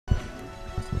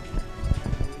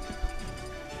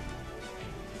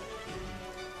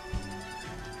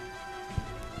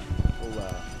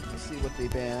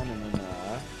birthday ban, and then So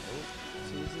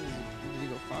this is, did he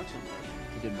go Fox or Marth?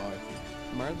 he did Marth.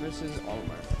 Marth versus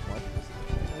Olimar. What?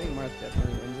 I think Marth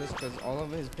definitely wins this because all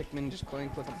of his Pikmin just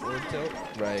going with a forward tilt.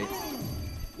 Right.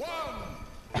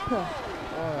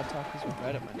 Oh, that talkies went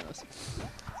right up my nose.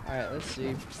 Alright, let's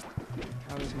see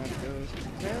how this match goes.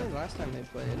 Apparently last time they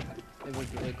played, it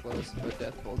was really close, but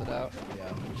Death pulled it out.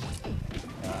 Yeah.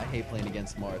 I hate playing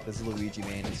against Marth. This is Luigi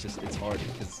main. It's hard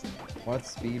because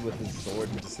Marth's speed with his sword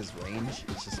and just his range,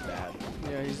 it's just bad.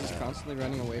 Yeah, he's just constantly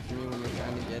running away from you when you're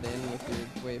trying to get in with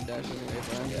your wave dashes and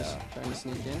wave runs, just trying to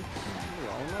sneak in. Ooh,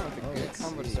 Olimar with a good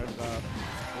combo to start it off.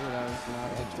 Ooh, that was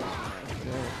not a good choice from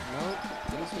Marth. Nope,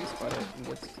 didn't sweet spot it and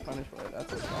gets punished for it.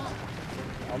 That's a stop.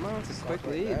 Olimar wants a quick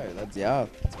lead. There.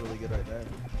 That's really good right there.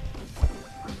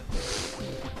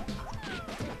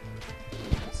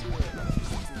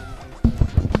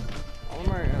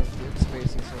 Olimar has good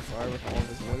spacing so far with all of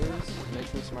his moves,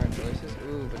 making smart choices.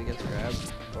 Ooh, but he gets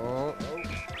grabbed. Oh,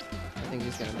 I think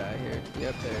he's gonna die here.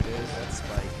 Yep, there it is. That's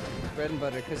spike. Bread and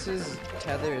butter, because his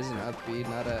tether is an up B,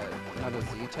 not a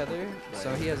Z tether,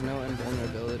 so he has no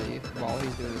invulnerability while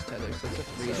he's doing his tether. So it's a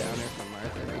free downer from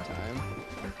Marth every time,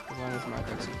 as long as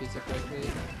Marth executes it correctly.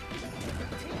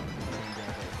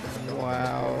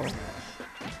 Wow.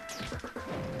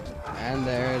 And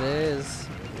there it is.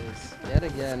 Yet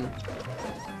again.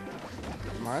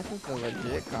 Marth with the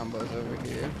legit combos over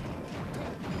here.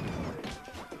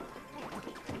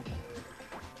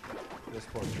 This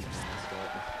poor Pikmin messed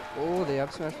up. Oh, the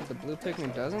up smash with the blue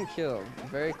Pikmin doesn't kill.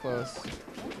 Very close.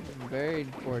 Very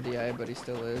poor DI, but he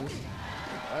still lives.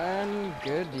 And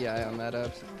good DI on that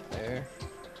up there.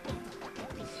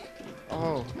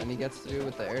 Oh, and he gets through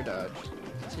with the air dodge.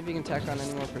 See if he can tack on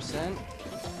any more percent.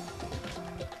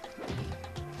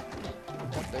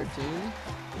 Got 13.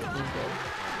 He's dead.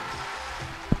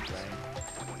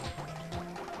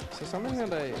 So something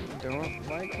that I don't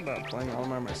like about playing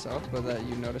Olimar myself, but that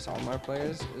you notice Olimar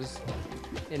players, is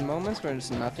in moments where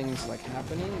just nothing's like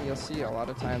happening, you'll see a lot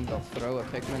of time they'll throw a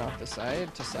Pikmin off the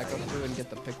side to cycle through and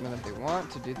get the Pikmin that they want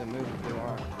to do the move that they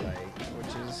want,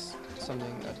 which is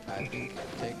something that I think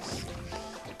takes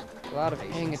a lot of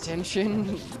paying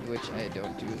attention, which I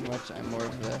don't do as much. I'm more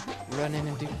of the run in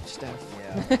and do stuff.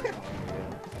 Yeah.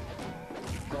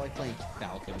 I like playing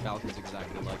Falcon. Falcon's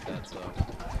exactly like that, so.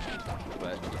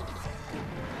 But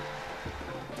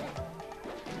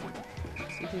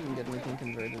See if you can get anything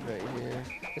converted right here.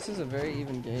 This is a very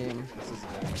even game.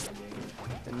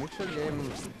 The neutral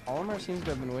game, Olimar seems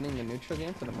to have been winning the neutral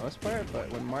game for the most part, but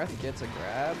when Marth gets a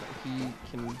grab, he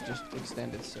can just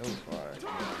extend it so far.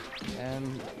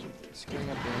 And screwing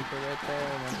up the anchor right there,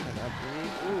 and then an up B.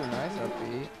 Ooh, nice up B.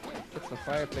 Gets the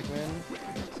fire Pikmin.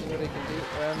 See what he can do.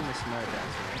 And the smart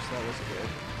answer, so that was good.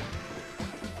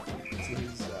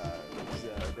 He's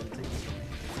gonna take.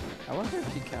 I wonder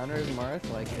if he counters Marth,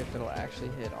 like if it'll actually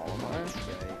hit Olimar.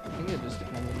 I think it just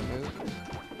depends on the move.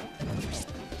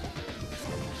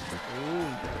 Ooh,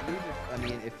 I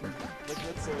mean, if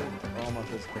let's say Olimar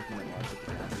was picking at Marth at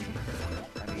the end.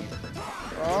 I mean,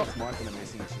 if Marth and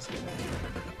missing, it's just gonna.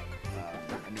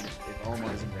 I mean, if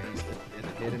Olimar is in range,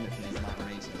 it'll hit him. If he's not in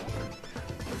range,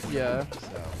 it'll. yeah.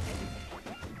 So.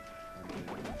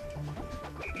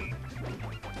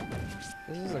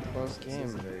 This is a close game. This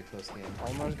is a very close game.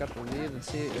 Olimar's got the lead. Let's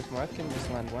see if Marth can just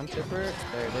land one tipper.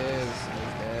 There it is.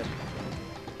 He's dead.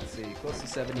 Let's see, close to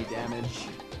 70 damage.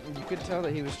 You could tell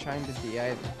that he was trying to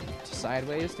DI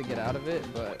sideways to get out of it,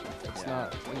 but it's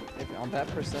not. On that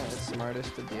percent, it's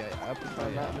smartest to DI up, if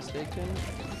I'm not mistaken.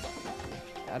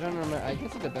 I don't remember. I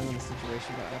guess it depends on the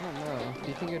situation, but I don't know. Do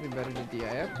you think it'd be better to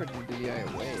DI up or to DI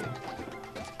away?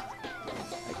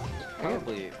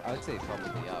 probably, I would say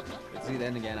probably up. But see,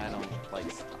 then again, I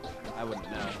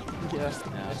wouldn't know. Yeah,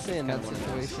 Yeah, I'd say in that kinda one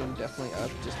of those. situation, definitely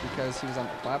up, just because he was on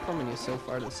the platform and he's so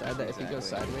far to the side that if he goes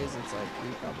sideways, it's like, he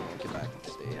probably won't get back to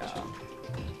the stage. Yeah.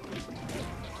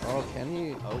 Oh, can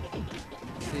he? Oh.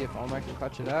 Let's see if Olimar can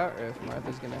clutch it out, or if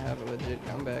Martha's gonna have a legit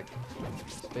comeback.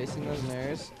 Spacing those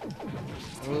nairs.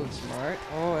 Oh, smart.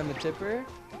 Oh, and the tipper.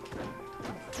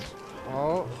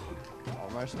 Oh.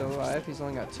 Olimar's still alive. He's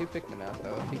only got 2 Pikmin out,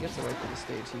 though. If he gets away from the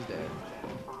stage, he's dead.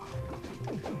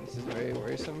 This is very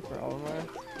worrisome for Olimar.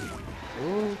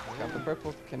 Ooh, got the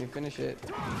purple. Can he finish it?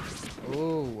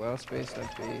 Ooh, well spaced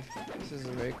up B. This is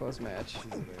a very close match. This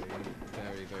is a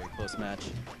very, very close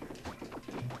match.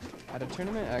 At a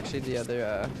tournament, actually, it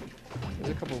was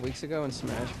a couple weeks ago in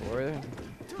Smash 4.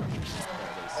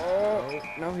 Oh,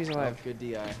 no, he's alive. Good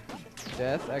DI.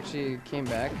 Death actually came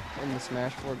back in the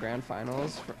Smash 4 Grand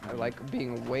Finals, for, like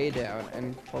being way down,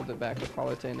 and pulled it back with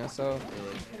Palutena. So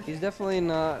he's definitely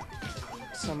not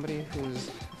somebody who's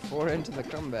 4 into the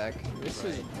comeback. This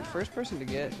is the first person to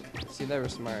get. See, they were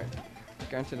smart.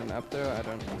 Granted an up throw, I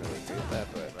don't really agree with that,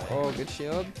 but oh, good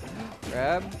shield.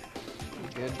 Grab.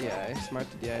 Good DI. Smart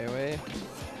to DI away.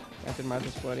 Granted Marth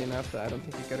was floaty enough that I don't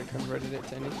think he could have converted it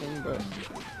to anything, but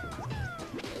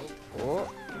oh.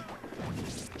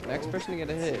 Next person to get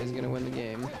a hit is gonna win the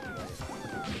game.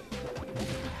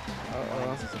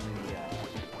 Uh-oh.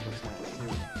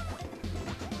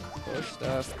 Push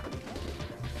stuff.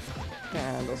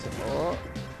 Can't handle some. Oh.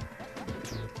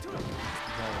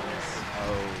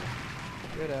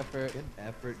 Good effort. Good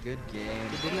effort, good game.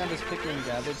 He didn't have his Pikmin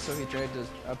gathered, so he tried to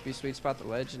up B sweet spot the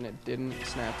ledge, and it didn't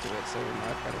snap to it, so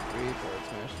Marth got a 3 forward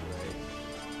smash away.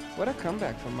 What a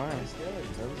comeback from Marth.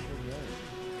 That was pretty good.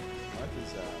 Marth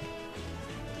is a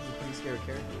pretty scary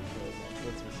character,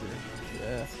 that's for sure.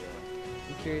 Yeah.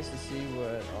 I'm curious to see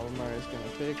what Olimar is going to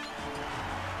pick.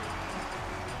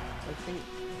 I think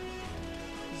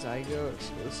Zygo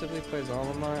exclusively plays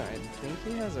Olimar. I think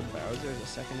he has a Bowser as a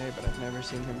secondary, but I've never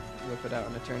seen him whip it out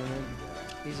in a tournament.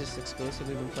 He's just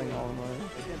exclusively been playing Olimar.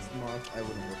 Against Marth, I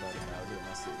wouldn't whip out a Bowser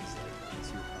unless it was like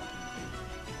super complicated.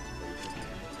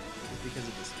 Just because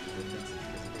of the speed difference and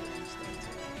because of the range stats.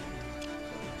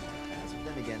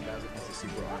 But then again, Bowser has a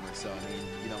super armor, so I mean,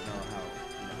 you don't know how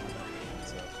that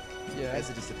happens. So Yeah. I guess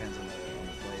it just depends on the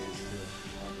plays too,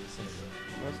 obviously.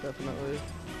 Most definitely.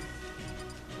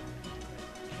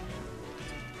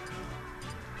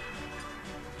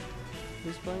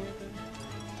 Who's playing it then?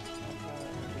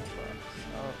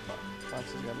 Oh,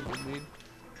 Fox has got a good lead.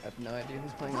 I have no idea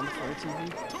who's playing on the Fire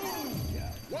TV.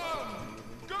 Yeah.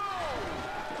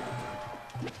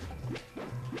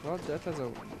 Well, Death has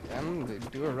a... and they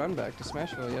do a run back to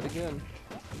Smashville yet again.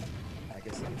 I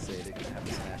guess you could say they're gonna have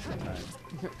to smash in time.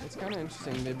 It's kind of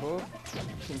interesting. They both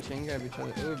can chain grab each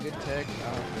other. Ooh, good tech.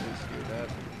 Oh, really screwed up.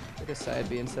 Like a side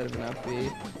B instead of an up B.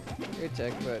 Good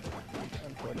tech, but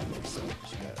unfortunately, so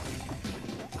much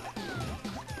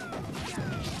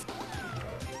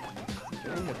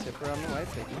getting the tipper on the white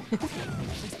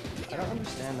Pikmin. I don't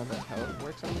understand how the health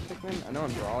works on the Pikmin. I know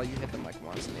in Brawl you hit them like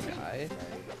once and they die.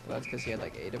 But that's because he had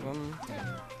like 8 of them.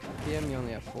 PM you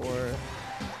only have 4.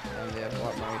 And they have a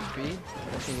lot more HP.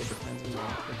 But I think it depends on the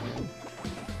Pikmin.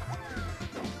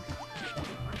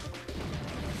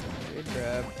 Good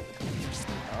grab.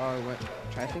 Oh, he went.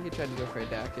 I think he tried to go for a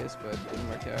Dacus, but it didn't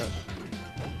work out.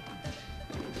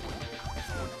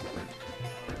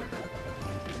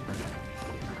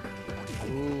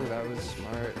 Ooh, that was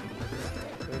smart.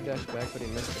 Good dash back, but he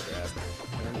missed the grab.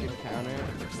 And then good counter.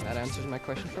 That answers my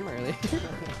question from earlier.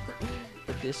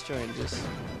 The disjoint just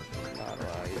not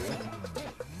allow you.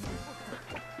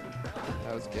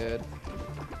 That was good.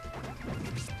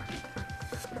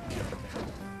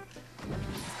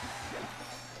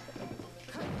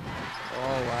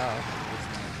 Oh wow.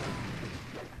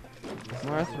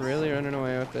 Marth really running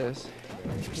away with this.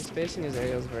 He's spacing his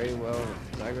aerials very well.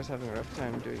 Zygo's having a rough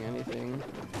time doing anything.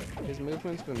 His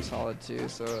movement's been solid too,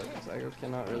 so Zygo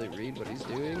cannot really read what he's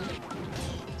doing.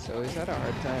 So he's had a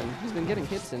hard time. He's been getting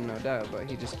hits in, no doubt, but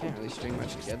he just can't really string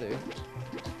much together.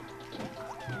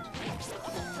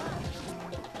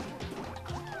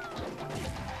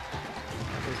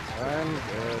 I'm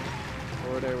good.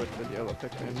 Forward air with the yellow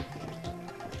Pikmin.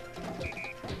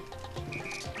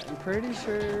 I'm pretty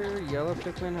sure yellow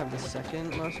Pikmin have the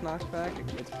second most knockback.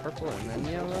 It's purple and then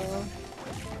yellow.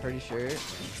 Pretty sure.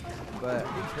 But I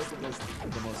think purple does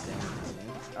the most damage, isn't it?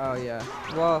 oh yeah.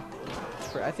 Well,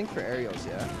 I think for aerials,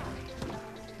 yeah.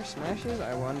 For smashes,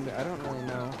 I don't really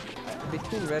know.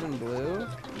 Between red and blue,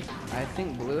 I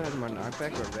think blue has more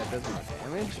knockback, but red does more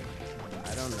damage.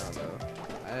 I don't know though.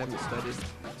 I haven't studied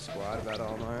squad about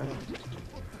Olimar.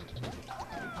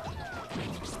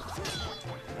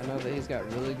 I know that he's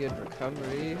got really good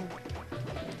recovery.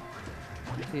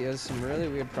 He has some really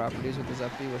weird properties with his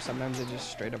up B where sometimes it just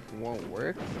straight up won't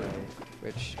work,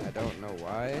 which I don't know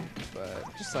why, but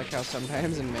just like how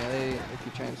sometimes in Melee, if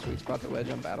you try and sweet spot the wedge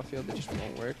on Battlefield, it just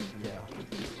won't work. Yeah.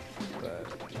 But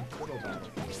Little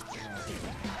Battlefield.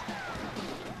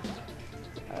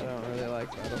 I don't really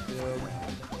like Battlefield.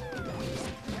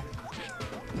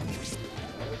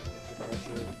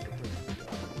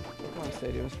 Pokemon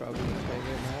Stadium's probably my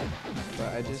favorite map, but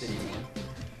I just...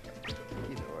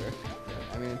 Either or.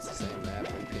 I mean, it's the same map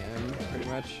in PM, pretty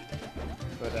much.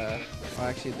 But, well,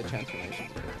 actually, the transformation.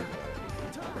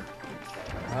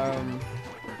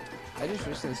 I just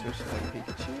recently switched to like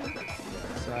Pikachu,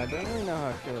 so I don't really know how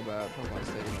I feel about Pokemon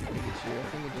Stadium and Pikachu. I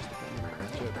think it just depends on the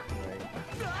matchup. Right.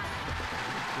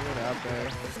 Get it out there.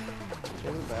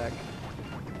 Give it back.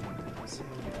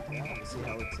 We'll see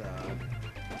how it's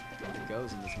it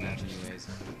goes in this match anyways.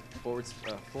 Forward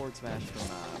smash from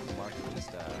Marth just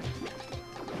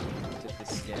tip the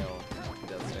scale in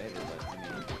Death's favor, but I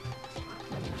mean,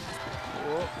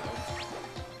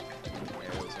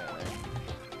 arrows out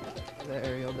there. The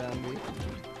aerial down B.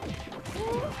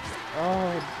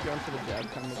 Oh, going for the jab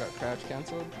combo got crouch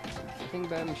cancelled. I think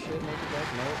Ben should make a jab.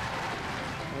 Nope.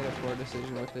 Made a poor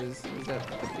decision with his. Is that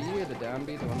the B or the down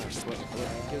B? The one that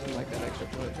gives him like that extra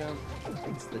float jump?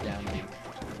 It's the down B.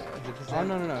 Oh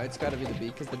no, it's got to be the B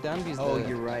because the down B's Oh, the.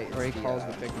 you're right. Or he It's the, calls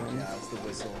the Pikmin. Yeah, it's the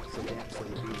whistle. So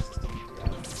the B is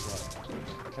just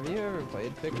Have you ever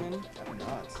played Pikmin? I'm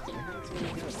not. Maybe it's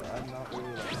really good, but I'm not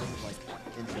really like, it doesn't like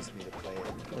interest me to play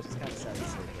it. It's just kind of sad to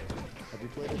say that. Have you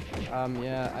played it?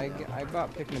 Yeah, I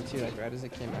bought Pikmin 2 like right as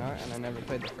it came out, and I never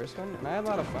played the first one, and I had a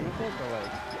lot of fun with it. But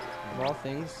like, of all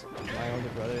things, my older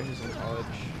brother who's in college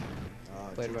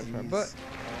played a bunch more. But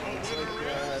it's like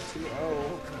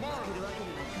 2-0.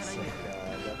 It's like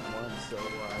left one. So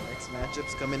next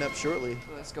matchup's coming up shortly.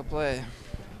 let's go play.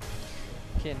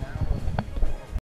 Okay, now.